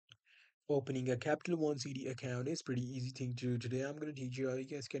Opening a Capital One CD account is pretty easy thing to do. Today I'm going to teach you how you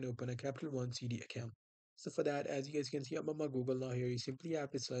guys can open a Capital One CD account. So for that, as you guys can see, I'm on my Google now here. You simply have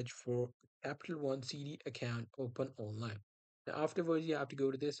to search for Capital One CD account open online. Now afterwards, you have to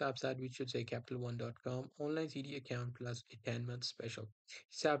go to this website which should say capitalone.com online CD account plus a 10-month special.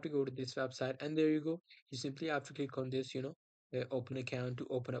 You just have to go to this website and there you go. You simply have to click on this, open account to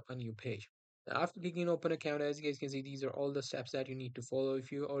open up a new page. After clicking open account, as you guys can see, these are all the steps that you need to follow.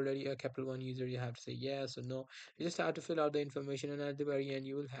 If you're already a Capital One user, you have to say yes or no. You just have to fill out the information, and at the very end,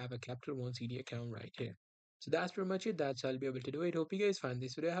 you will have a Capital One CD account right here. So that's pretty much it. That's how I'll be able to do it. Hope you guys find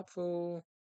this video helpful.